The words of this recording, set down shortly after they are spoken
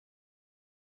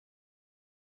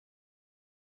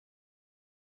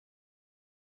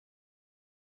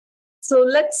So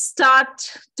let's start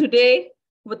today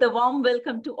with a warm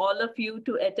welcome to all of you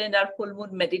to attend our full moon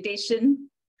meditation.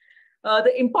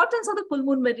 The importance of the full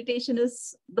moon meditation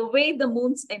is the way the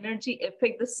moon's energy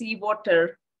affects the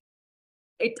seawater.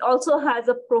 It also has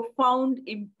a profound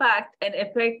impact and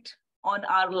effect on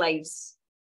our lives.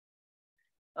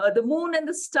 The moon and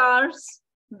the stars,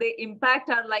 they impact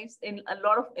our lives in a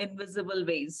lot of invisible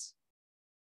ways.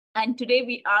 And today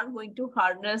we are going to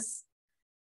harness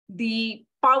the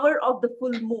power of the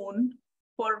full moon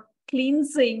for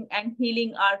cleansing and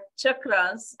healing our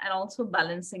chakras and also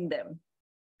balancing them.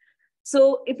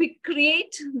 So if we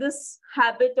create this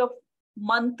habit of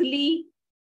monthly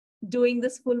doing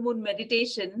this full moon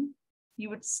meditation, you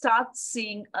would start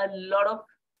seeing a lot of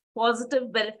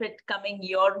positive benefit coming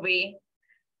your way,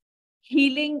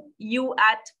 healing you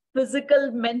at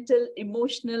physical, mental,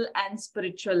 emotional, and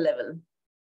spiritual level.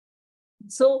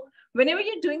 So whenever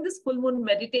you're doing this full moon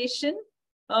meditation,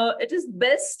 it is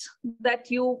best that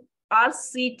you are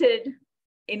seated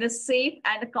in a safe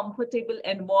and a comfortable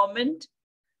environment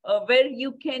where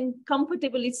you can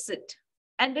comfortably sit.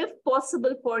 And if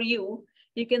possible for you,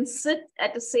 you can sit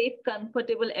at a safe,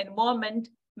 comfortable environment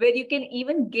where you can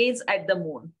even gaze at the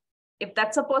moon. If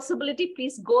that's a possibility,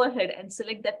 please go ahead and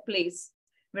select that place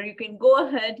where you can go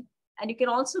ahead and you can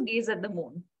also gaze at the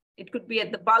moon. It could be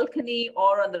at the balcony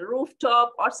or on the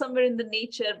rooftop or somewhere in the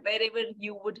nature, wherever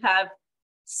you would have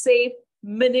safe,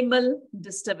 minimal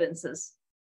disturbances.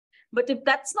 But if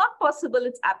that's not possible,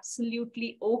 it's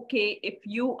absolutely okay if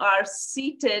you are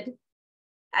seated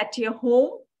at your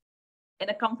home in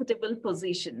a comfortable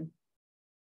position.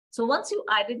 So once you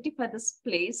identify this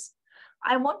place,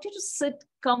 I want you to sit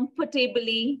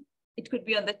comfortably. It could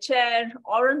be on the chair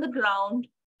or on the ground,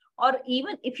 or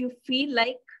even if you feel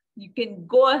like you can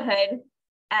go ahead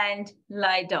and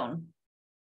lie down.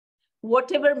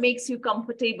 Whatever makes you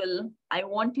comfortable, I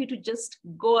want you to just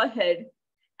go ahead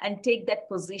and take that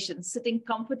position, sitting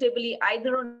comfortably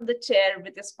either on the chair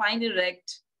with your spine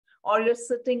erect, or you're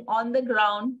sitting on the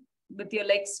ground with your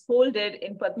legs folded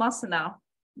in Padmasana,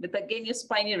 with again your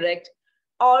spine erect,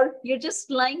 or you're just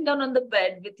lying down on the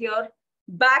bed with your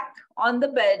back on the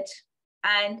bed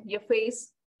and your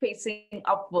face facing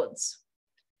upwards.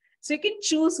 So you can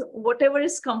choose whatever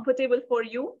is comfortable for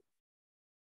you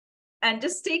and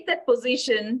just take that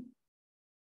position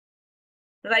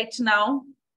right now.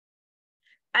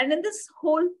 And in this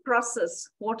whole process,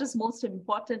 what is most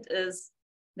important is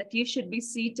that you should be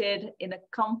seated in a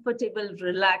comfortable,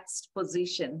 relaxed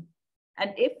position.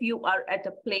 And if you are at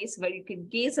a place where you can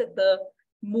gaze at the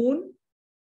moon,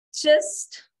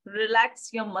 just relax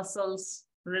your muscles,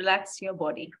 relax your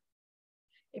body.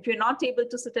 If you're not able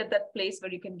to sit at that place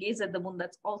where you can gaze at the moon,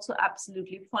 that's also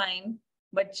absolutely fine.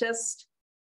 But just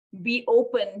be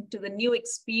open to the new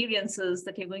experiences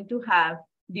that you're going to have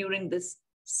during this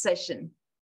session.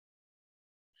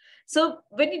 So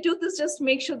when you do this, just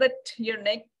make sure that your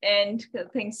neck and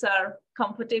things are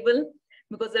comfortable,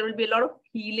 because there will be a lot of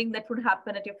healing that would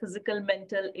happen at your physical,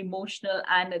 mental, emotional,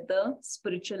 and at the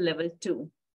spiritual level too.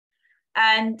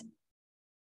 And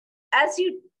as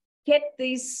you get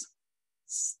these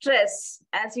stress,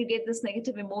 as you get these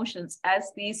negative emotions,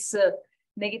 as these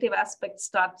negative aspects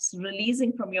starts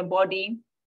releasing from your body,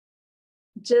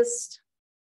 just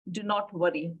do not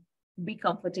worry. Be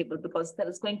comfortable, because there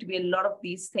is going to be a lot of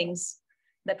these things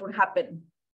that would happen.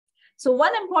 So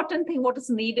one important thing, what is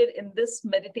needed in this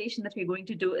meditation that we're going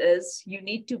to do is you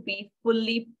need to be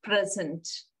fully present.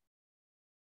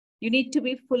 You need to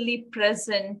be fully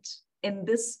present in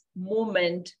this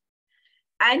moment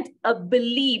and a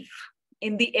belief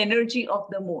in the energy of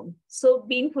the moon. So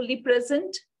being fully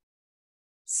present.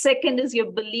 Second is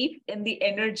your belief in the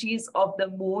energies of the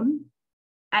moon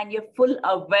and your full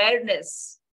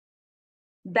awareness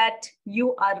that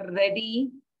you are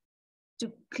ready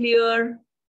to clear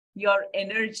your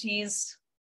energies,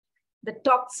 the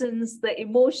toxins, the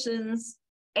emotions,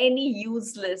 any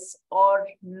useless or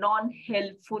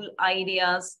non-helpful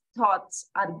ideas, thoughts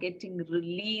are getting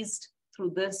released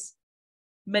through this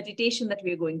meditation that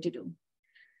we are going to do.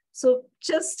 So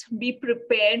just be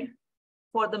prepared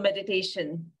for the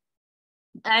meditation.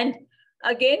 And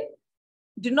again,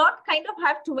 do not kind of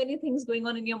have too many things going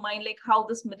on in your mind, like how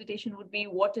this meditation would be,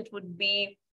 what it would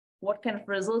be, what kind of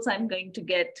results I'm going to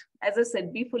get. As I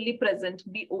said, be fully present,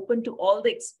 be open to all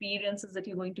the experiences that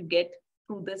you're going to get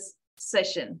through this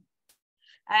session.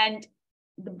 And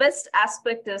the best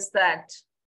aspect is that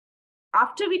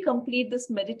after we complete this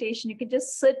meditation, you can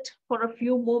just sit for a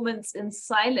few moments in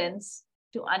silence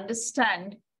to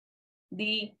understand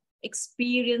the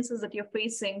experiences that you're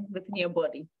facing within your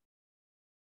body.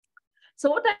 So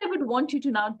what I would want you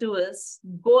to now do is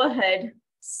go ahead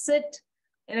sit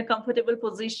in a comfortable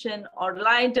position or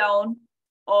lie down,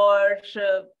 or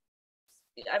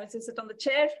I would say sit on the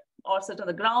chair or sit on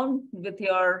the ground with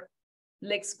your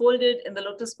legs folded in the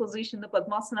lotus position, the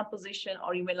Padmasana position,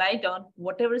 or you may lie down,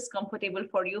 whatever is comfortable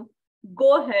for you.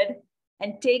 Go ahead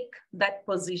and take that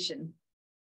position.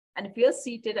 And if you're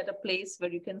seated at a place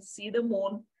where you can see the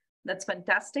moon, that's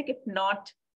fantastic. If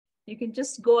not, you can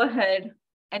just go ahead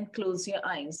and close your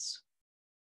eyes.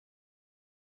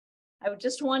 I would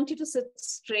just want you to sit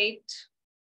straight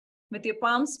with your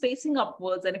palms facing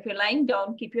upwards. And if you're lying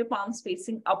down, keep your palms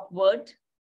facing upward.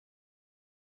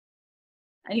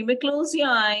 And you may close your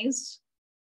eyes.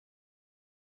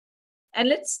 And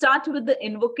let's start with the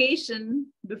invocation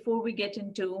before we get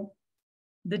into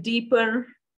the deeper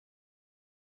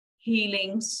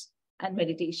healings and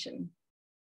meditation.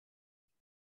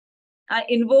 I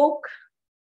invoke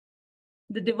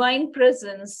the divine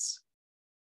presence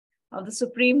of the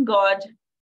Supreme God,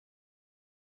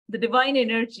 the divine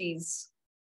energies,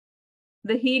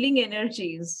 the healing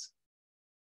energies,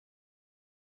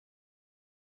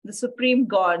 the Supreme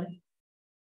God,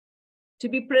 to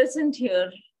be present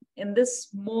here in this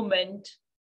moment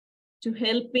to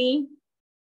help me,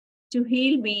 to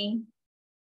heal me,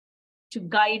 to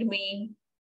guide me,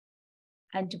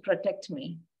 and to protect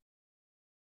me.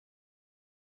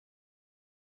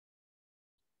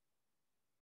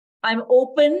 I'm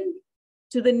open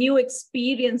to the new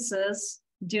experiences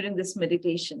during this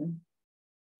meditation.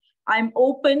 I'm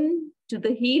open to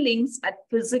the healings at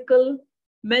physical,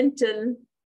 mental,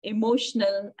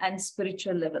 emotional, and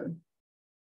spiritual level.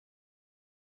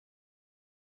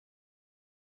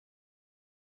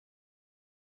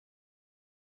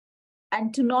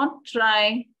 And to not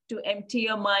try to empty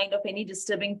your mind of any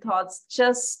disturbing thoughts,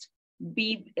 just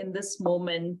be in this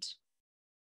moment.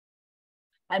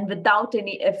 And without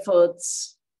any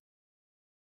efforts,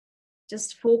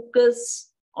 just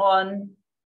focus on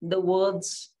the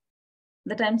words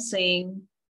that I'm saying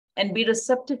and be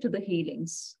receptive to the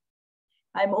healings.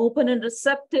 I'm open and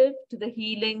receptive to the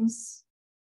healings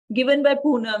given by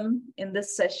Poonam in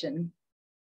this session.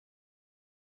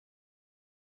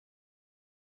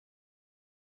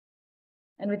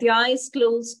 And with your eyes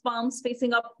closed, palms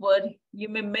facing upward, you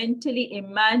may mentally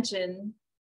imagine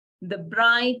the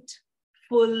bright,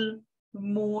 full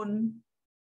moon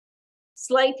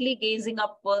slightly gazing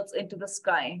upwards into the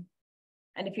sky.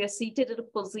 And if you're seated in a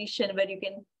position where you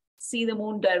can see the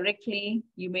moon directly,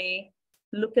 you may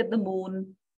look at the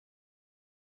moon.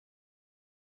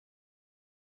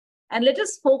 And let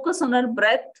us focus on our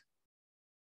breath.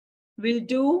 We'll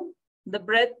do the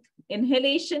breath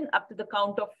inhalation up to the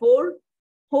count of 4,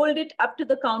 hold it up to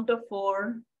the count of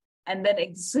 4, and then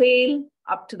exhale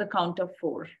up to the count of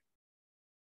 4.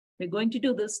 We're going to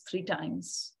do this 3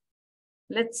 times.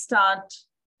 Let's start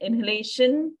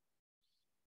inhalation.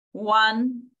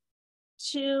 1,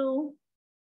 2,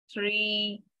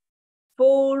 3,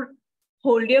 4.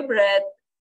 Hold your breath.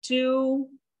 2,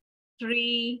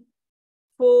 3,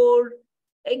 4.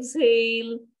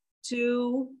 Exhale.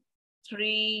 2,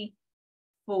 3,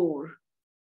 4.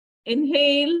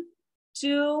 Inhale.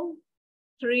 2,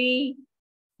 3,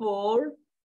 4.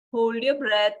 Hold your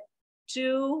breath.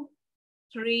 2,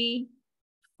 3,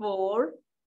 4.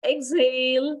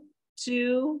 Exhale.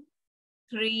 2,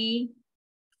 3,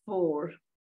 4.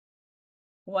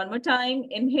 One more time.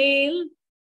 Inhale.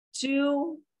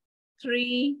 2,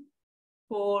 3,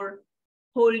 4.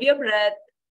 Hold your breath.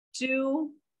 2,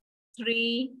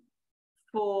 3,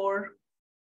 4.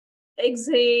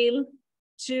 Exhale.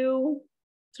 2,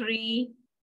 3,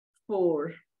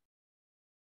 4.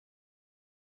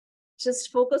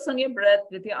 Just focus on your breath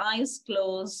with your eyes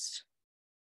closed.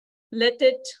 Let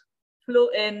it flow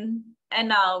in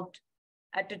and out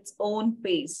at its own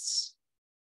pace.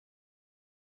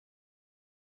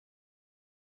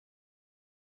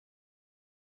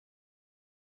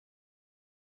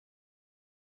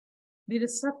 Be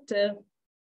receptive.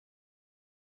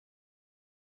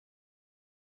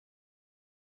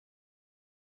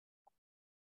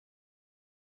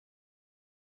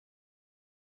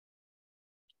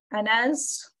 And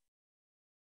as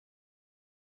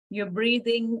you're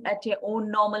breathing at your own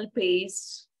normal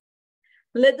pace,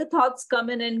 let the thoughts come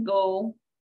in and go.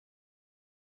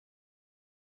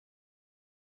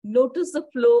 Notice the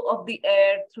flow of the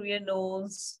air through your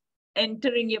nose,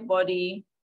 entering your body.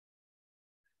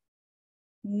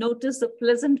 Notice the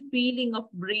pleasant feeling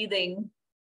of breathing.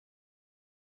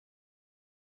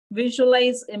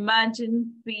 Visualize,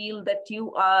 imagine, feel that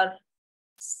you are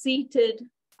seated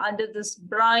under this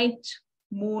bright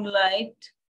moonlight,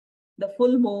 the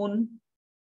full moon.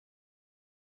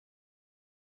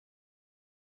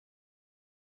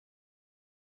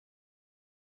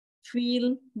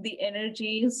 Feel the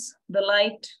energies, the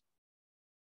light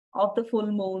of the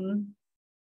full moon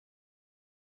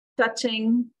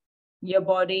touching your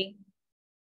body,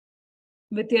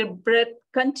 with your breath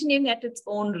continuing at its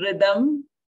own rhythm.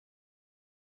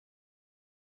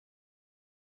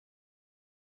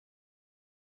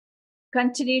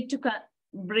 Continue to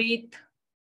breathe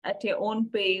at your own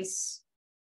pace,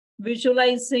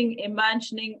 visualizing,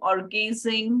 imagining, or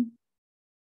gazing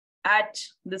at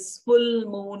this full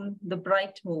moon, the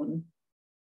bright moon.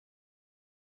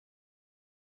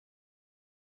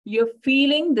 You're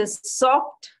feeling this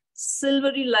soft,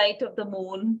 silvery light of the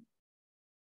moon.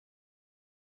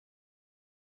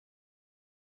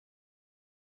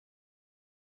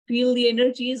 Feel the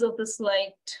energies of this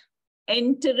light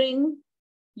entering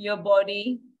your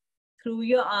body through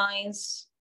your eyes,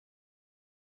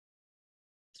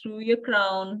 through your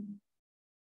crown.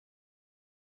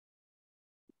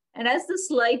 And as this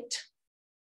light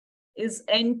is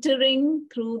entering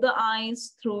through the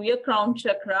eyes, through your crown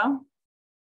chakra,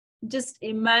 just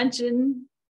imagine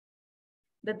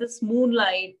that this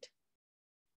moonlight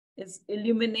is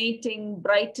illuminating,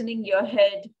 brightening your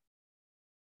head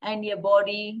and your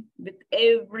body with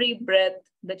every breath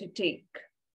that you take.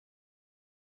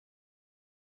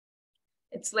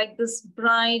 It's like this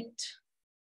bright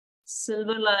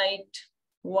silver light,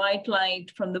 white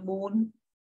light from the moon.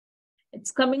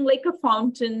 It's coming like a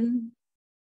fountain.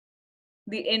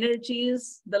 The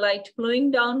energies, the light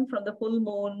flowing down from the full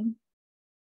moon,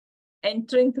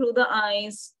 entering through the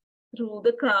eyes, through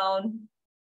the crown,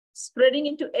 spreading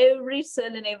into every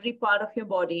cell and every part of your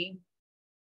body.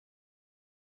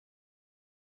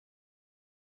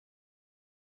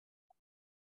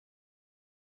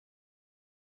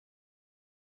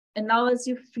 And now as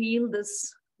you feel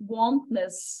this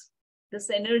warmthness, this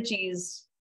energies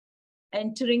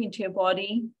entering into your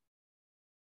body,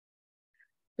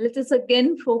 let us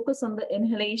again focus on the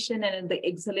inhalation and the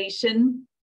exhalation.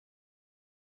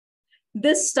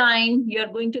 This time,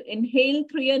 you're going to inhale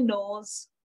through your nose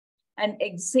and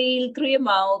exhale through your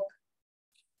mouth.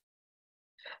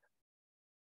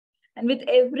 And with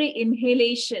every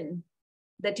inhalation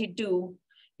that you do,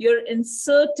 you're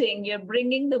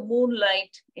bringing the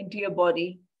moonlight into your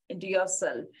body, into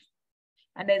yourself.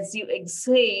 And as you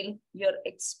exhale, you're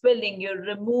expelling, you're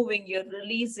removing, you're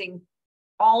releasing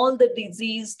all the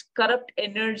diseased, corrupt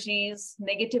energies,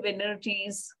 negative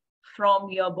energies from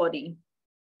your body.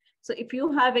 So if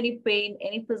you have any pain,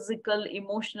 any physical,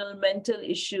 emotional, mental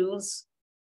issues,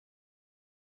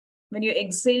 when you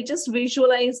exhale, just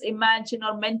visualize, imagine,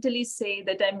 or mentally say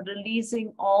that I'm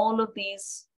releasing all of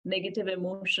these negative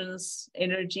emotions,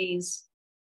 energies,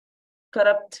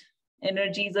 corrupt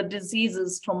energies or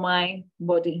diseases from my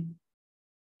body.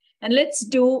 And let's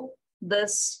do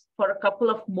this for a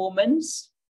couple of moments.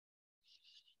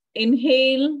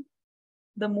 Inhale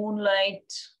the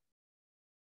moonlight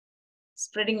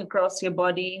spreading across your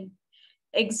body.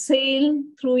 Exhale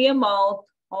through your mouth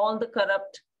all the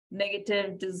corrupt,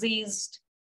 negative, diseased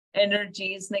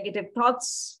energies, negative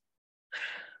thoughts.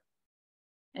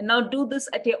 And now do this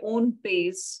at your own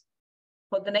pace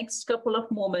for the next couple of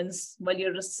moments while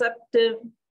you're receptive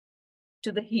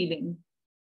to the healing.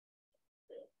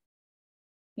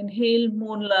 Inhale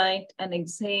moonlight and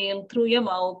exhale through your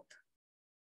mouth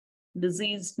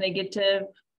diseased, negative,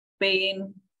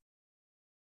 pain,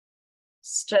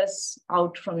 stress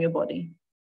out from your body.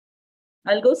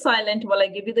 I'll go silent while I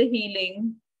give you the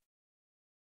healing.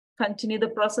 Continue the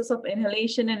process of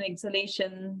inhalation and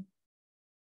exhalation.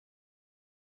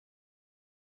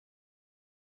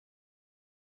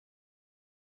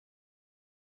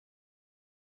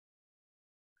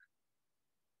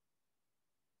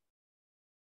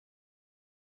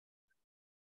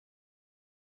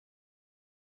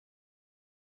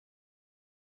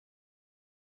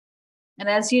 And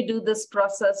as you do this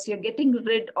process, you're getting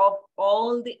rid of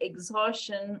all the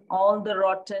exhaustion, all the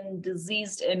rotten,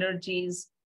 diseased energies,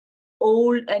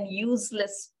 old and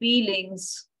useless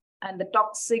feelings, and the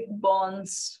toxic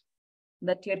bonds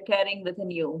that you're carrying within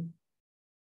you.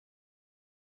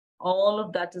 All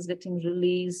of that is getting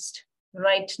released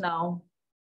right now,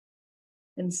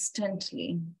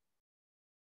 instantly.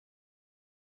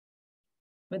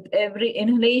 With every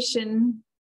inhalation,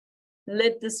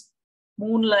 let this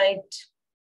moonlight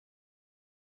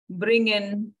bring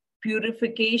in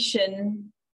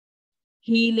purification,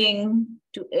 healing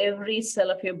to every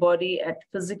cell of your body at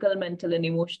physical, mental, and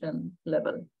emotional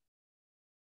level.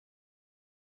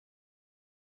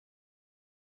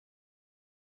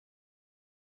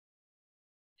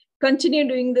 Continue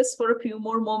doing this for a few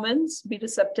more moments. Be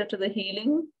receptive to the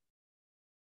healing.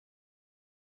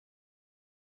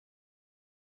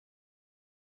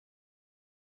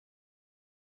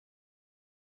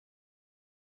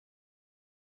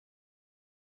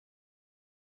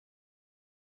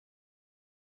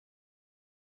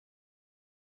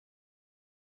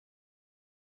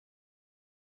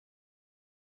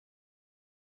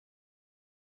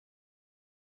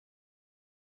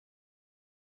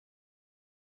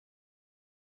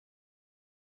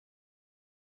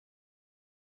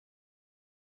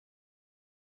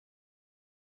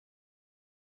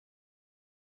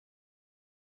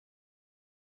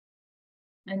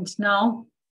 And now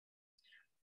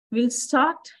we'll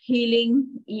start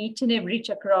healing each and every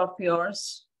chakra of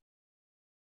yours.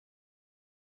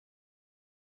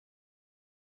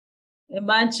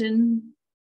 Imagine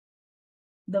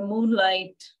the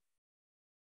moonlight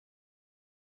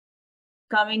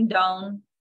coming down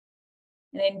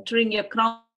and entering your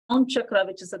crown chakra,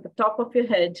 which is at the top of your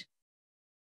head.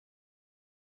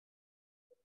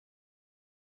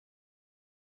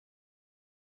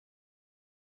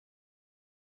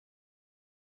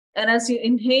 And as you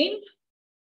inhale,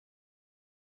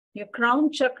 your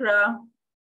crown chakra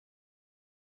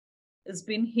has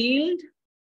been healed.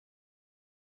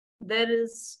 There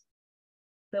is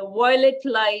the violet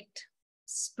light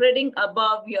spreading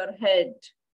above your head.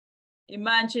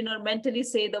 Imagine or mentally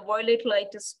say, the violet light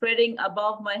is spreading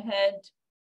above my head,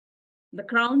 the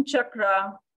crown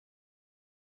chakra.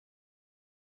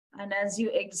 And as you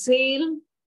exhale,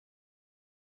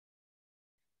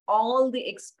 all the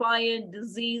expired,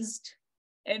 diseased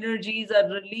energies are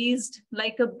released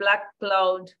like a black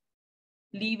cloud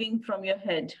leaving from your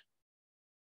head.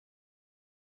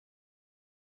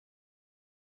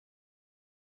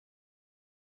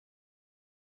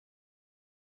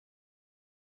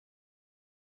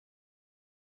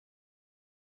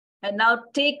 And now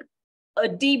take a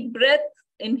deep breath,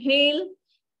 inhale,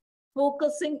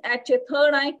 focusing at your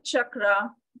third eye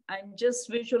chakra, and just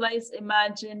visualize,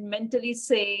 imagine, mentally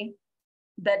say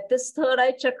that this third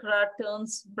eye chakra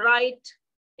turns bright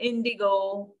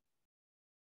indigo,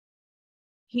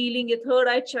 healing your third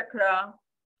eye chakra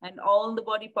and all the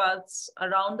body parts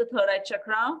around the third eye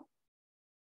chakra.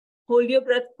 Hold your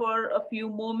breath for a few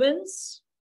moments.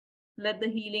 Let the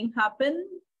healing happen.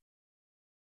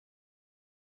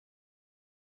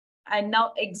 And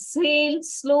now exhale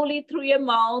slowly through your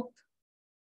mouth,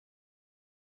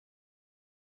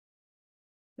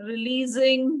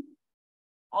 releasing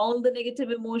all the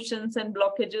negative emotions and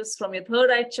blockages from your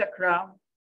third eye chakra.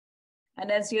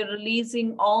 And as you're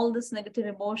releasing all these negative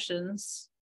emotions,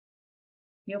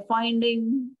 you're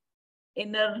finding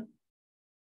inner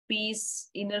peace,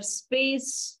 inner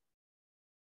space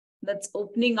that's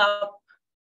opening up,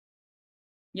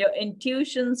 your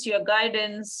intuitions, your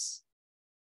guidance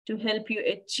to help you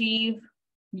achieve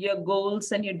your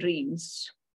goals and your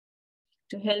dreams,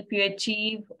 to help you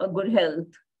achieve a good health,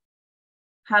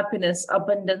 happiness,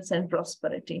 abundance, and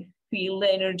prosperity. Feel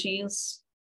the energies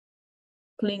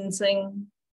cleansing.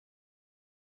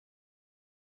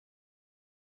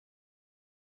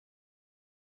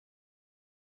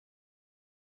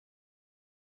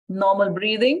 Normal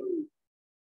breathing.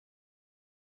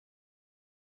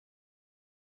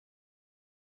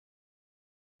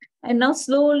 And now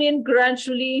slowly and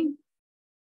gradually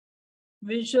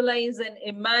visualize and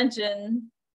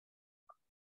imagine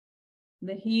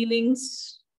the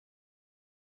healings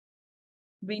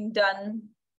being done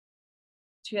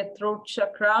to your throat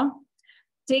chakra.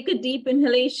 Take a deep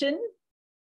inhalation.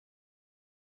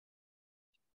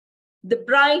 The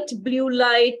bright blue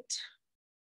light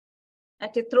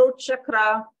at your throat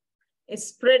chakra is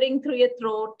spreading through your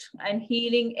throat and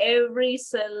healing every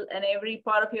cell and every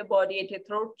part of your body at your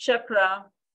throat chakra.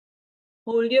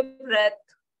 Hold your breath,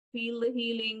 feel the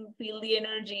healing, feel the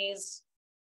energies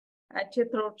at your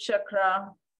throat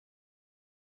chakra.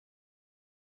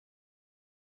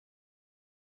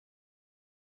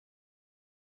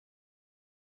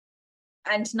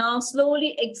 And now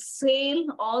slowly exhale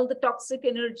all the toxic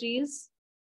energies,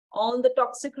 all the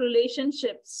toxic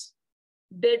relationships,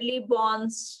 deadly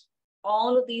bonds.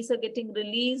 All of these are getting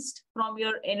released from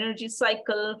your energy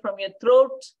cycle, from your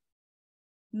throat.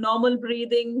 Normal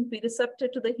breathing, be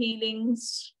receptive to the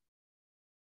healings,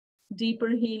 deeper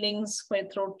healings for your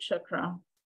throat chakra.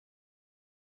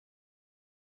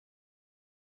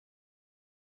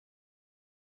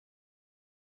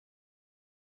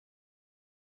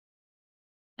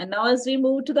 And now as we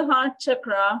move to the heart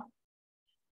chakra,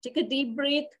 take a deep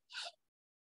breath.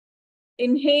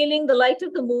 Inhaling the light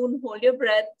of the moon, hold your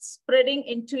breath, spreading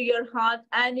into your heart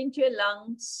and into your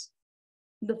lungs.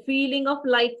 The feeling of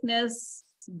lightness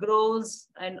grows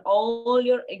and all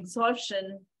your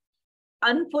exhaustion,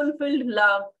 unfulfilled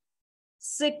love,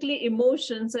 sickly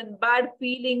emotions and bad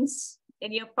feelings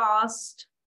in your past,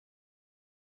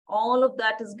 all of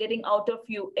that is getting out of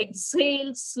you.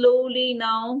 Exhale slowly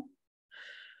now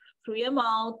through your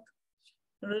mouth,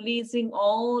 releasing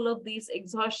all of these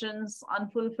exhaustions,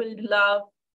 unfulfilled love,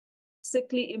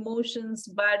 sickly emotions,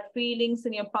 bad feelings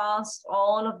in your past,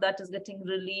 all of that is getting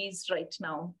released right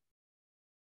now.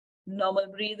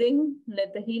 Normal breathing,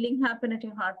 let the healing happen at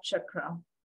your heart chakra.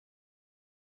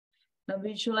 Now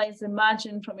visualize,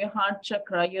 imagine from your heart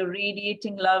chakra, you're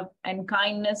radiating love and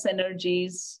kindness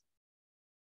energies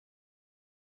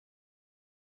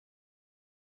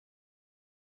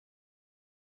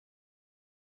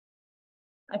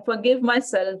I forgive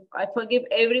myself. I forgive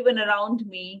everyone around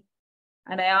me.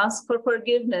 And I ask for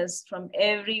forgiveness from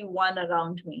everyone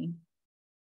around me.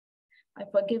 I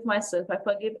forgive myself. I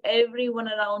forgive everyone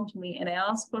around me. And I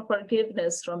ask for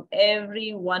forgiveness from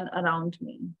everyone around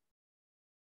me.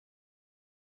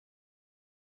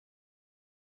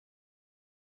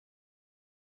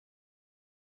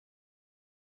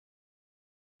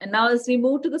 And now as we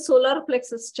move to the solar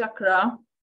plexus chakra,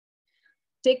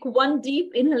 take one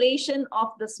deep inhalation of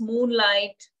this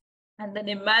moonlight and then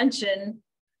imagine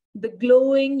the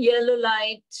glowing yellow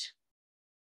light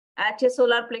at your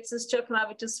solar plexus chakra,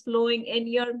 which is flowing in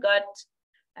your gut,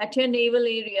 at your navel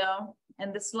area.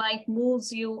 And this light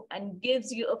moves you and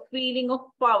gives you a feeling of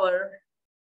power.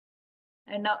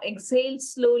 And now exhale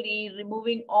slowly,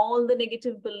 removing all the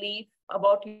negative belief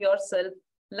about yourself,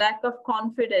 lack of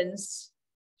confidence,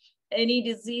 any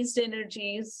diseased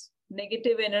energies,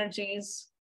 negative energies,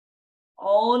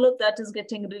 all of that is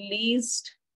getting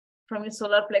released from your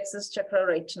solar plexus chakra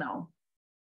right now.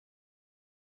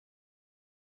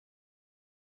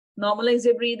 Normalize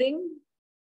your breathing.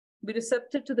 Be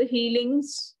receptive to the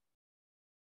healings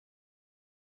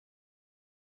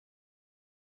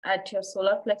at your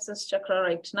solar plexus chakra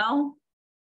right now.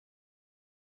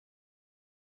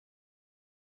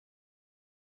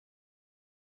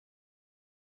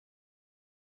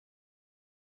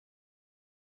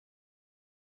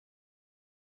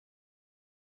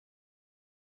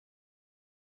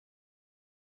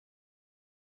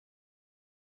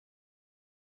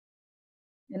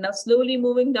 And now slowly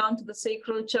moving down to the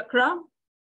sacral chakra.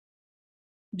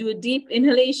 Do a deep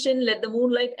inhalation. Let the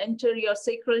moonlight enter your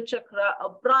sacral chakra. A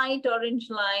bright orange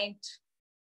light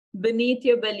beneath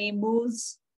your belly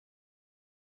moves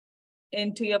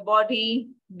into your body,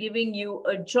 giving you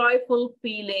a joyful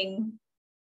feeling.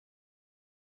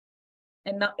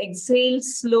 And now exhale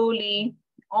slowly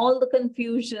all the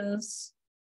confusions,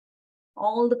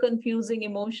 all the confusing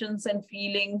emotions and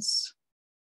feelings.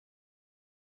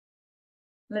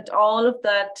 Let all of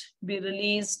that be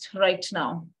released right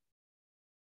now.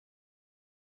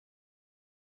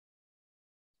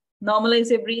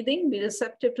 Normalize your breathing. Be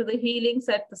receptive to the healings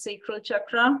at the sacral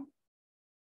chakra.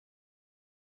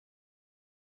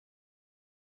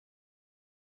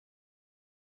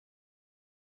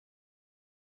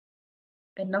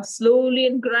 And now slowly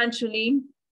and gradually,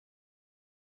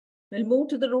 we'll move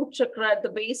to the root chakra at the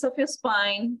base of your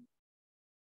spine.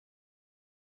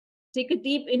 Take a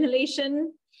deep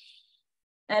inhalation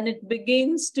and it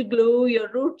begins to glow your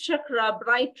root chakra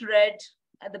bright red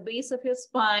at the base of your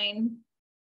spine.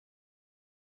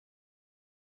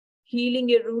 Healing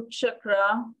your root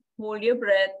chakra. Hold your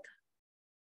breath.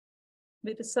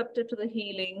 Be receptive to the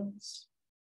healings.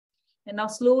 And now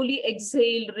slowly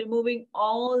exhale, removing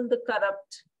all the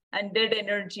corrupt and dead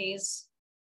energies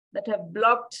that have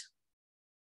blocked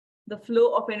the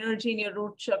flow of energy in your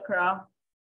root chakra.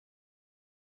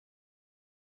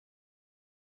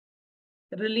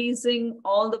 Releasing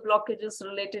all the blockages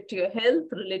related to your health,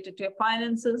 related to your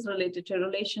finances, related to your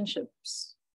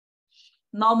relationships.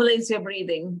 Normalize your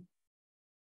breathing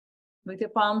with your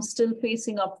palms still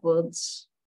facing upwards,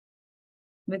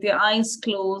 with your eyes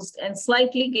closed and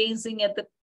slightly gazing at the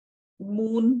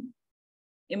moon.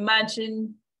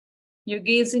 Imagine you're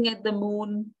gazing at the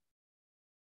moon.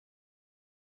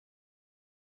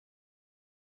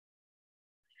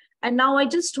 And now I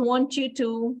just want you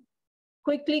to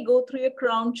quickly go through your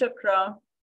crown chakra,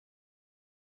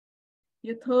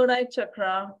 your third eye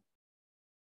chakra,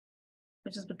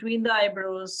 which is between the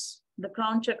eyebrows, the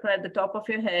crown chakra at the top of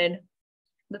your head,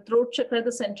 the throat chakra at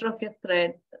the center of your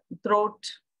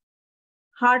throat,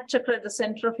 heart chakra at the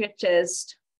center of your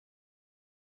chest,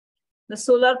 the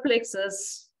solar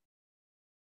plexus,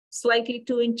 slightly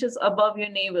 2 inches above your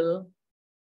navel,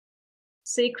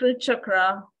 sacral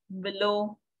chakra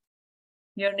below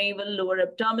your navel, lower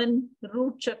abdomen,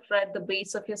 root chakra at the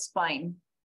base of your spine.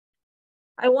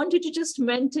 I want you to just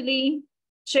mentally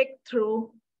check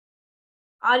through,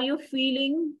 are you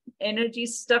feeling energy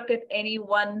stuck at any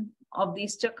one of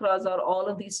these chakras or all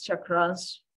of these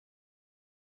chakras?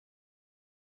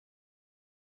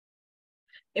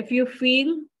 If you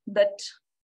feel that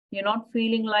you're not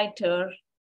feeling lighter,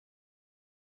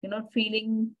 you're not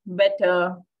feeling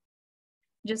better,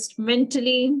 just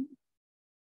mentally,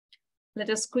 let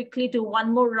us quickly do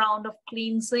one more round of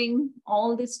cleansing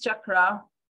all this chakra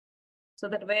so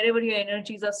that wherever your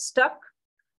energies are stuck,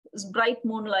 this bright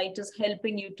moonlight is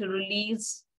helping you to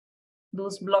release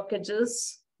those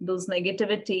blockages, those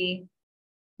negativity,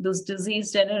 those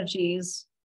diseased energies,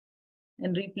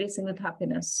 and replacing with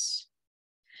happiness.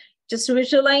 Just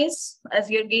visualize as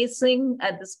you're gazing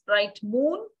at this bright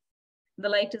moon, The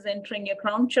light is entering your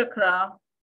crown chakra,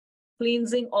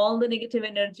 cleansing all the negative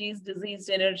energies,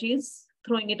 diseased energies,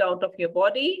 throwing it out of your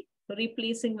body,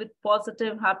 replacing with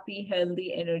positive, happy,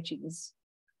 healthy energies.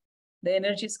 The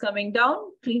energy is coming down,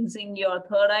 cleansing your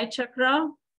third eye chakra,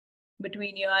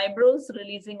 between your eyebrows,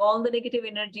 releasing all the negative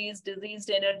energies,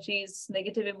 diseased energies,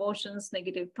 negative emotions,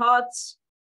 negative thoughts,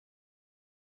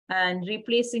 and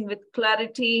replacing with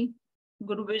clarity,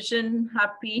 good vision,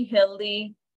 happy,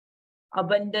 healthy,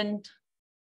 abundant,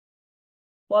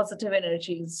 positive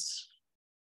energies.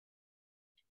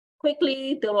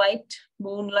 Quickly, the light,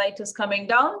 moonlight is coming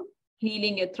down,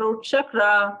 healing your throat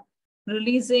chakra,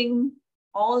 releasing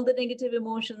all the negative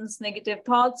emotions, negative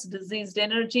thoughts, diseased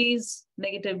energies,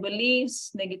 negative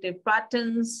beliefs, negative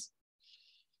patterns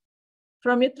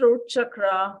from your throat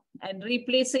chakra, and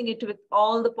replacing it with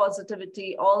all the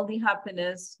positivity, all the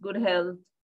happiness, good health.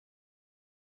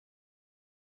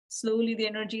 Slowly, the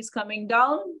energy is coming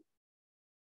down,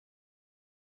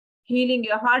 healing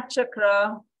your heart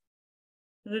chakra,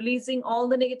 releasing all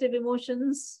the negative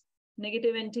emotions,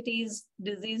 negative entities,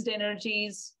 diseased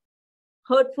energies,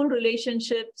 hurtful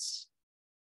relationships,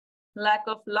 lack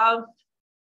of love.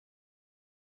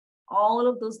 All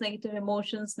of those negative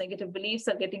emotions, negative beliefs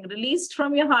are getting released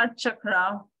from your heart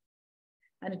chakra,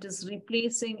 and it is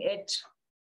replacing it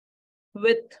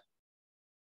with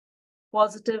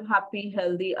positive, happy,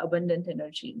 healthy, abundant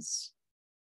energies.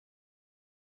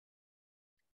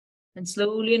 And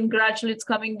slowly and gradually it's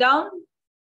coming down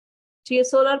to your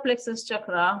solar plexus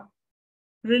chakra,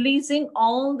 releasing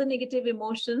all the negative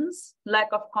emotions, lack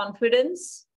of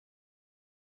confidence,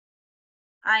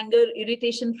 anger,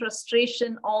 irritation,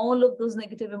 frustration, all of those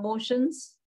negative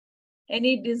emotions,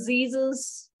 any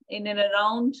diseases in and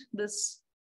around this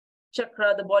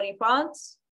chakra, the body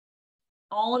parts,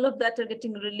 all of that are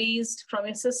getting released from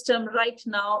your system right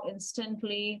now,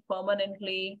 instantly,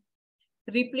 permanently,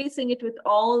 replacing it with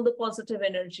all the positive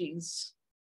energies,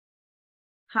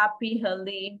 happy,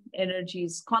 healthy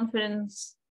energies,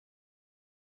 confidence.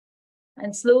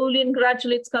 And slowly and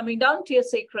gradually it's coming down to your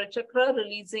sacral chakra,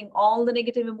 releasing all the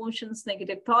negative emotions,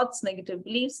 negative thoughts, negative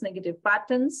beliefs, negative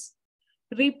patterns,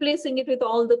 replacing it with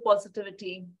all the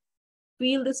positivity.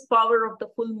 Feel this power of the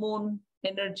full moon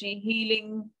energy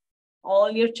healing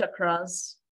all your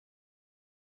chakras.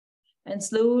 And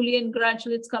slowly and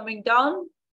gradually it's coming down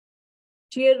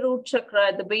to your root chakra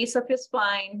at the base of your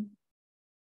spine,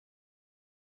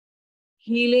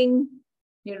 healing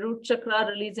your root chakra,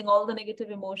 releasing all the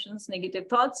negative emotions, negative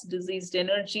thoughts, diseased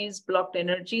energies, blocked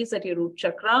energies at your root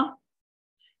chakra,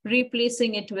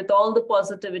 replacing it with all the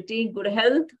positivity, good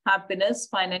health, happiness,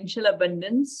 financial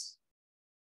abundance.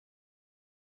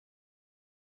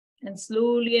 And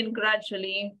slowly and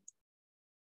gradually,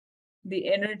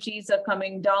 the energies are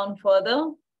coming down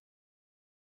further,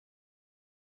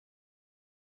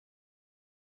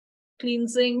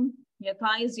 cleansing your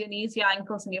thighs, your knees, your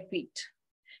ankles, and your feet.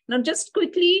 Now just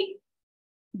quickly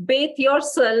bathe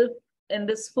yourself in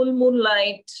this full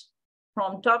moonlight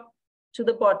from top to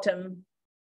the bottom.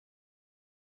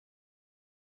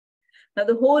 Now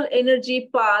the whole energy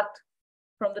path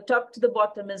from the top to the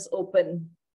bottom is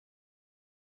open.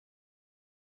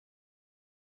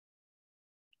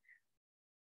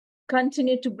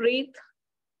 Continue to breathe,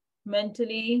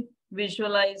 mentally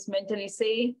visualize, mentally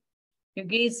say, you're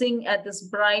gazing at this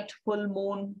bright full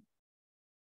moon.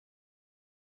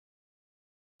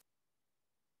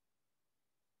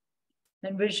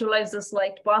 And visualize this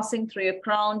light passing through your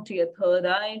crown, to your third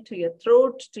eye, to your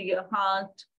throat, to your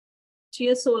heart, to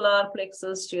your solar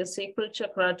plexus, to your sacral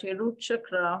chakra, to your root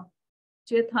chakra,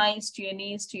 to your thighs, to your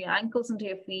knees, to your ankles, and to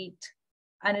your feet.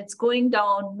 And it's going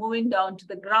down, moving down to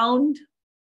the ground.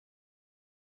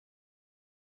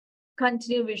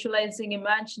 Continue visualizing,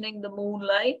 imagining the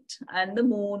moonlight and the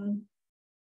moon.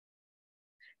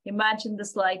 Imagine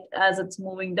this light as it's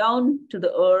moving down to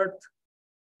the earth.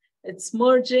 It's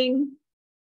merging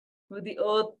with the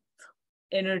earth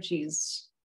energies.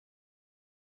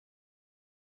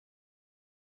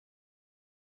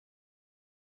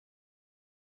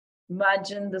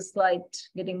 Imagine this light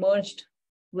getting merged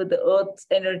with the earth's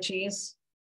energies.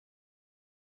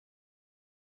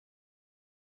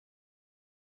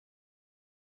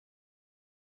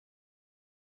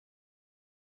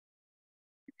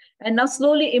 And now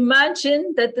slowly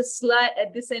imagine that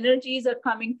this energies are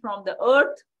coming from the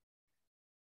earth,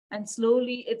 and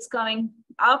slowly it's coming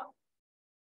up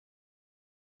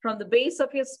from the base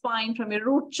of your spine, from your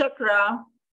root chakra.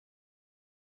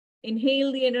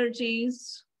 Inhale the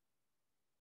energies.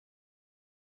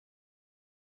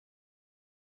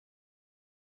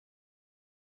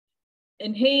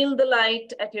 Inhale the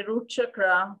light at your root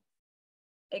chakra.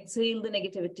 Exhale the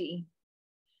negativity.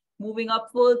 Moving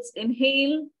upwards,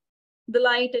 inhale the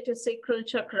light at your sacral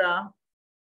chakra,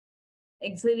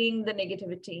 exhaling the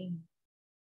negativity.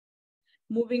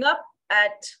 Moving up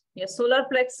at your solar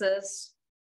plexus,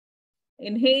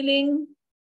 inhaling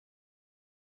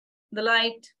the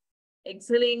light,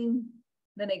 exhaling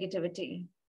the negativity.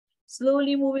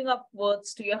 Slowly moving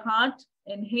upwards to your heart,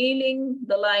 inhaling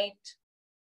the light,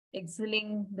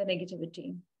 exhaling the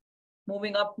negativity.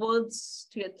 Moving upwards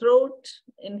to your throat,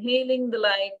 inhaling the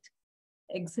light,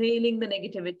 exhaling the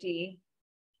negativity.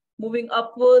 Moving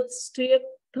upwards to your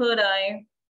third eye,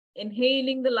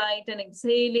 inhaling the light and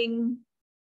exhaling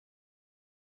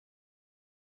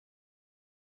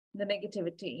the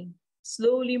negativity.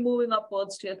 Slowly moving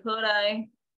upwards to your third eye,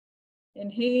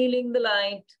 inhaling the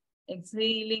light,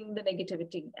 exhaling the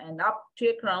negativity, and up to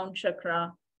your crown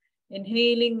chakra,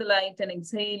 inhaling the light and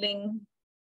exhaling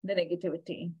the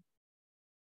negativity.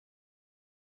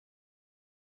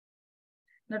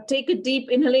 Now take a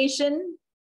deep inhalation,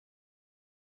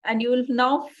 and you will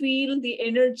now feel the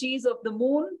energies of the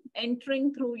moon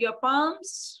entering through your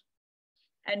palms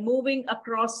and moving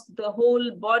across the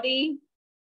whole body.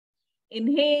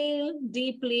 Inhale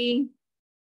deeply.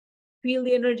 Feel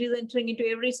the energies entering into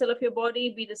every cell of your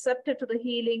body. Be receptive to the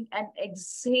healing, and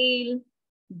exhale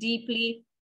deeply,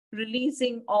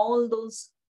 releasing all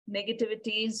those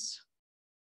negativities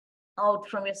out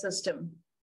from your system.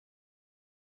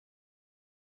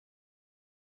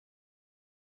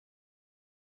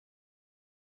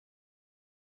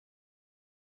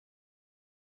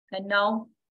 And now,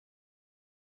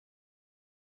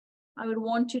 I would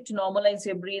want you to normalize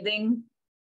your breathing.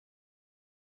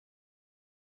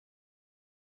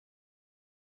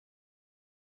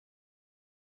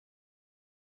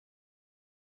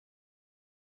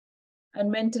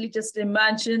 And mentally just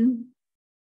imagine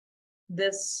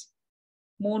this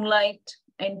moonlight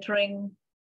entering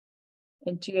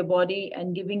into your body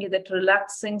and giving you that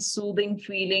relaxing, soothing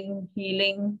feeling,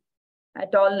 healing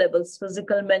at all levels,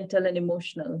 physical, mental, and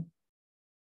emotional.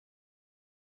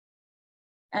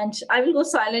 And I will go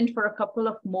silent for a couple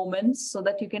of moments so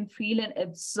that you can feel and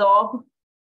absorb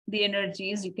the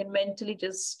energies. You can mentally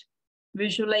just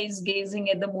visualize gazing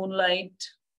at the moonlight,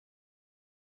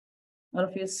 or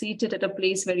if you're seated at a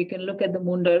place where you can look at the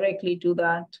moon directly, do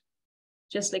that,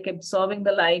 just like absorbing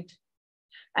the light.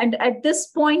 And at this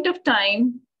point of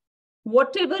time,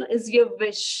 whatever is your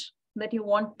wish that you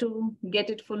want to get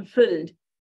it fulfilled,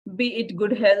 be it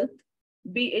good health,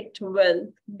 be it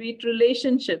wealth, be it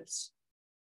relationships,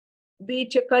 be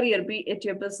it your career, be it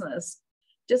your business,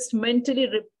 just mentally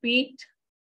repeat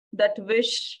that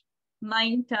wish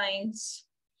 9 times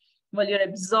while you're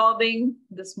absorbing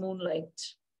this moonlight.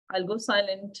 I'll go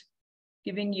silent,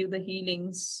 giving you the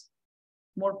healings,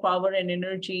 more power and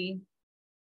energy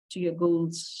to your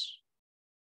goals.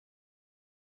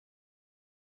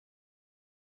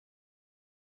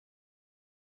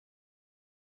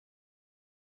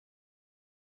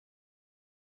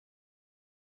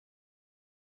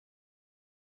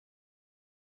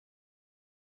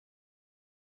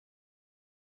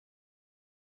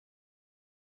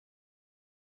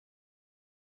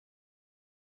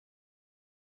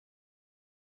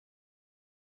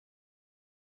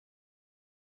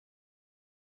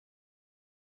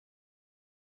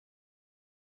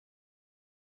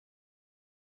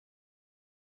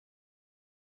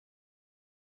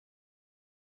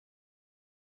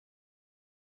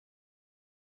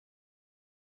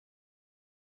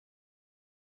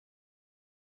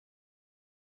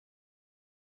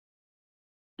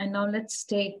 And now let's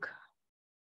take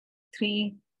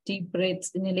 3 deep breaths,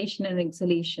 inhalation and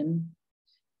exhalation.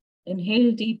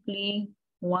 Inhale deeply,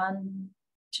 1,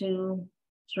 2,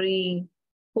 3,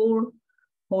 4.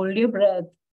 Hold your breath,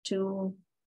 2,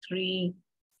 3,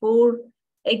 4.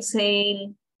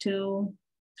 Exhale, 2,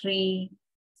 3,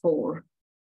 4.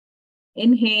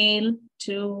 Inhale,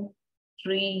 2,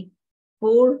 3,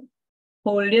 4.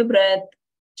 Hold your breath,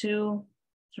 2,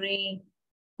 3,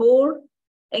 4.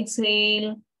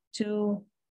 Exhale, 2,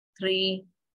 3,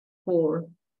 4.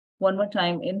 One more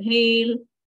time. Inhale,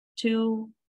 2,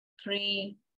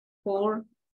 3, 4.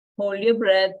 Hold your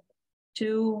breath,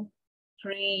 2,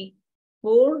 3,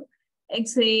 4.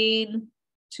 Exhale,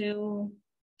 2,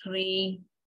 3,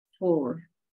 4.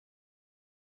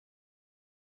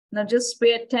 Now just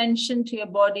pay attention to your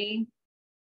body.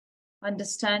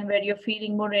 Understand where you're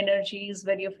feeling more energies,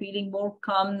 where you're feeling more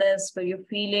calmness, where you're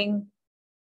feeling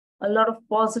a lot of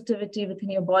positivity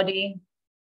within your body.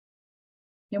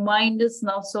 Your mind is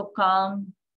now so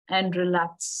calm and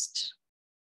relaxed.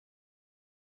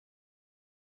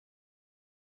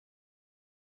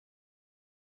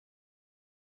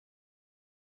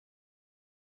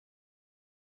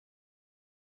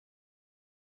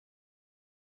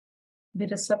 Be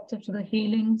receptive to the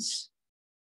healings.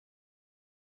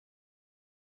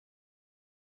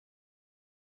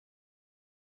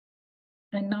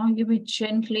 And now you will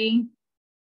gently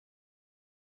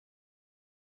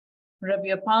rub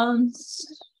your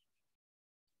palms.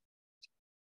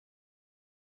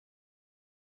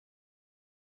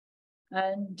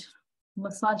 And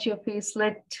massage your face.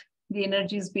 Let the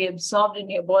energies be absorbed in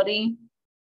your body.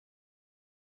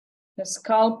 Your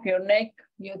scalp, your neck,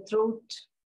 your throat,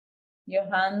 your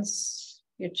hands,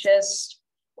 your chest.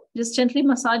 Just gently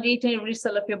massage each and every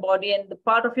cell of your body, and the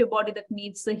part of your body that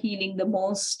needs the healing the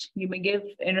most, you may give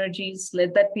energies,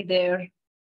 let that be there.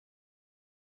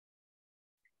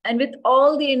 And with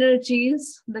all the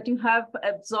energies that you have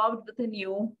absorbed within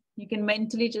you, you can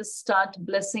mentally just start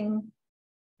blessing,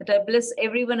 that I bless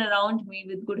everyone around me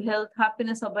with good health,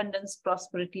 happiness, abundance,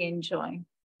 prosperity, and joy.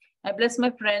 I bless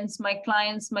my friends, my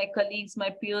clients, my colleagues,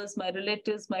 my peers, my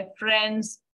relatives, my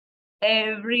friends,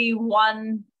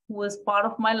 everyone who is part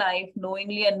of my life,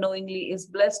 knowingly and unknowingly, is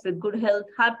blessed with good health,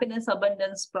 happiness,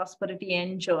 abundance, prosperity,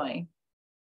 and joy.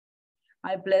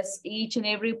 I bless each and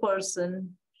every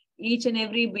person, each and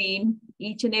every being,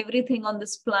 each and everything on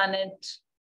this planet,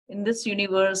 in this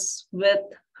universe, with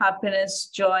happiness,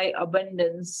 joy,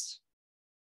 abundance.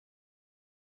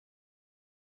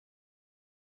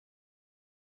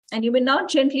 And you may now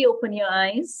gently open your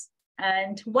eyes.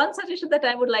 And one suggestion that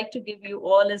I would like to give you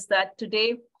all is that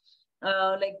today,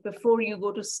 like before you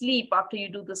go to sleep, after you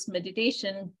do this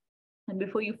meditation, and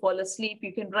before you fall asleep,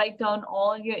 you can write down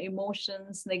all your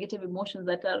emotions, negative emotions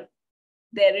that are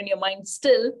there in your mind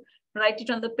still, write it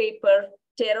on the paper,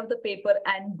 tear off the paper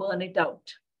and burn it out.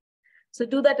 So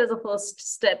do that as a first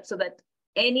step so that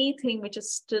anything which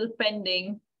is still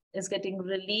pending is getting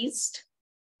released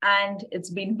and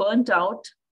it's been burnt out.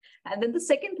 And then the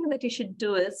second thing that you should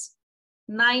do is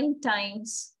 9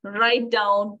 times write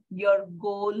down your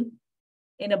goal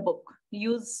in a book.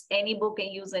 Use any book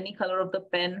and use any color of the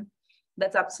pen.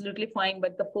 That's absolutely fine.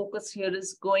 But the focus here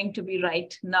is going to be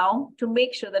right now to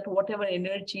make sure that whatever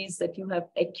energies that you have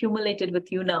accumulated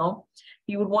with you now,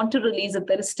 you would want to release if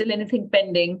there is still anything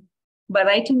pending by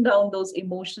writing down those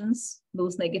emotions,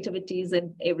 those negativities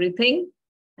and everything,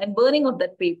 and burning of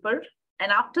that paper.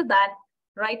 And after that,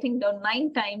 writing down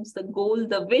 9 times the goal,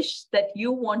 the wish that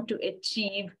you want to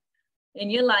achieve in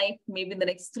your life, maybe in the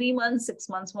next 3 months, 6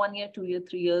 months, 1 year, 2 years,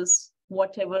 3 years,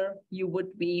 whatever you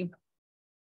would be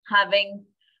having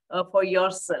for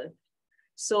yourself.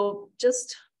 So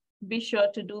just be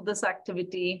sure to do this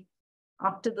activity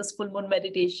after this full moon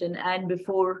meditation and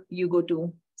before you go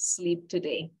to sleep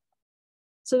today.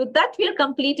 So with that, we are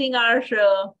completing our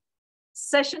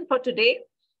session for today.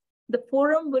 The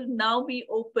forum will now be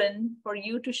open for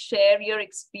you to share your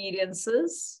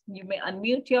experiences. You may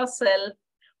unmute yourself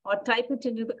or type it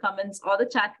into the comments or the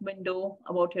chat window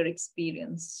about your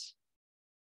experience.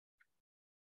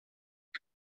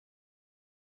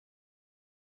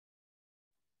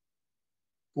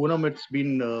 Poonam, it's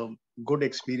been a good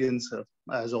experience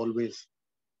as always.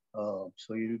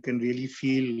 So you can really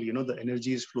feel, the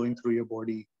energy is flowing through your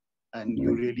body and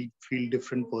you really feel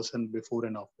different person before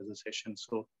and after the session.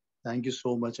 So thank you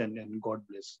so much and God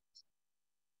bless.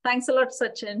 Thanks a lot,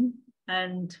 Sachin,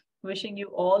 and wishing you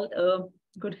all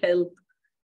a good health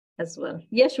as well.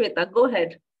 Yes, Shweta, go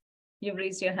ahead. You've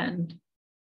raised your hand.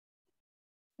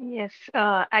 Yes,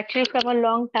 actually, from a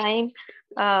long time,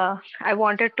 I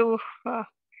wanted to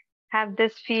have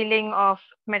this feeling of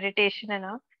meditation and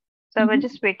all. So I was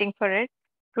just waiting for it.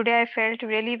 Today, I felt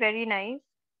really very nice,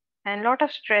 and a lot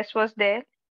of stress was there.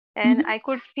 And I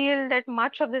could feel that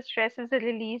much of the stress is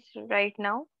released right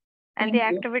now. And the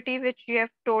Thank you. activity which you have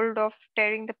told of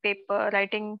tearing the paper,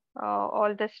 writing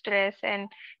all the stress and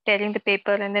tearing the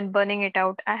paper and then burning it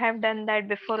out, I have done that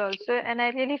before also, and I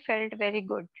really felt very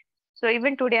good. So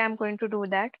even today, I'm going to do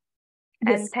that.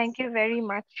 And Yes. thank you very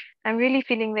much. I'm really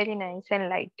feeling very nice and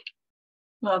light.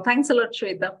 Well, thanks a lot,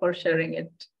 Shweta, for sharing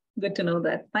it. Good to know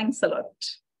that. Thanks a lot.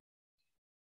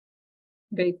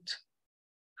 Great.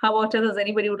 How about others?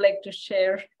 Anybody would like to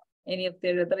share any of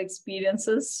their other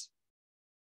experiences?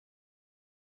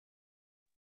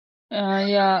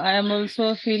 Yeah, I am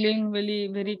also feeling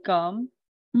very calm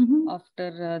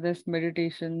after this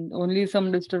meditation. Only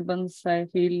some disturbance I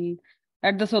feel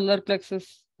at the solar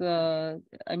plexus,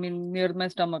 near my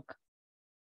stomach.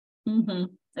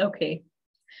 Okay.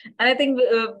 And I think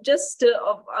just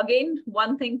again,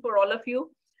 one thing for all of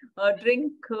you,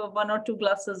 drink 1 or 2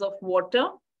 glasses of water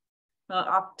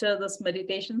after this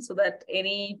meditation so that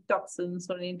any toxins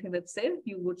or anything that's there,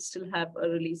 you would still have a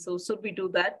release. So should we do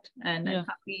that? And I'm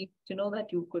happy to know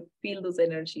that you could feel those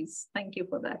energies. Thank you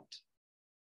for that.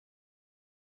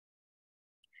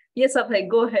 Yes, Abhay,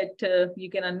 go ahead. You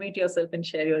can unmute yourself and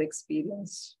share your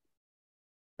experience.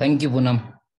 Thank you,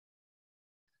 Poonam.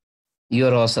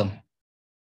 You're awesome.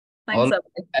 Thanks,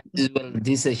 Abhay. As usual,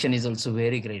 this session is also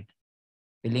very great.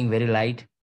 Feeling very light.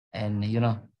 And,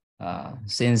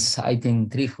 since I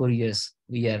think 3-4 years,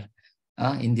 we are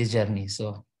in this journey.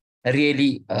 So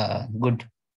really good.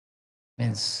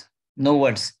 Means no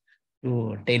words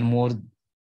to tell more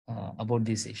about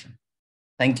this session.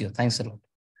 Thank you. Thanks a lot.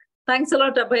 Thanks a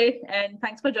lot, Abhay, and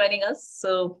thanks for joining us.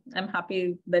 So I'm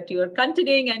happy that you are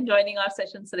continuing and joining our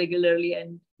sessions regularly.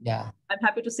 And yeah, I'm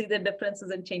happy to see the differences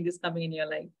and changes coming in your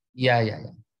life. Yeah. Right.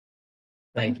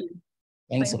 Thank you.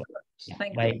 Thanks a lot. Yeah,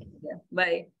 Thank bye. you. Yeah,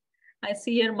 bye. I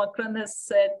see here Makran has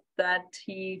said that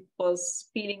he was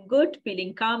feeling good,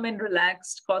 feeling calm and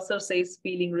relaxed. Kausar says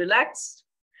feeling relaxed.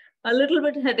 A little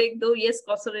bit headache though. Yes,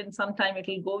 Kausar, in some time it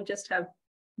will go. Just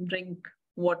drink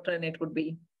water and it would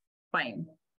be fine.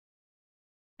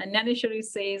 And Naneshwari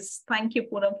says, thank you,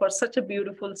 Poonam, for such a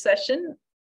beautiful session.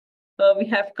 We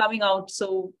have coming out.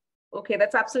 So, okay,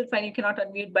 that's absolutely fine. You cannot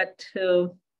unmute, but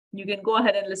you can go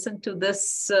ahead and listen to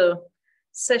this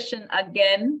session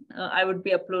again. I would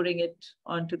be uploading it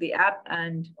onto the app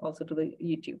and also to the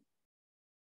YouTube.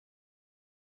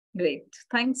 Great.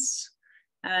 Thanks.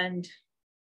 And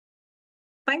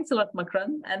thanks a lot,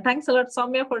 Makran. And thanks a lot,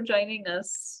 Soumya, for joining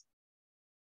us.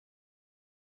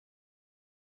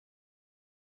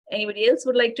 Anybody else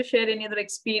would like to share any other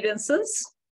experiences?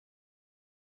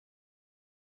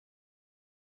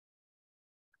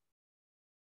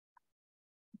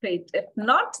 Great. If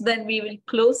not, then we will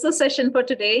close the session for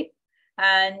today.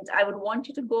 And I would want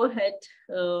you to go ahead,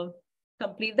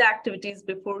 complete the activities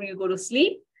before you go to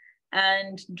sleep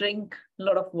and drink a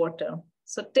lot of water.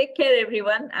 So take care,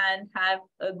 everyone, and have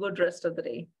a good rest of the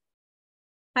day.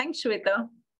 Thanks, Shweta.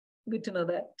 Good to know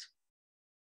that.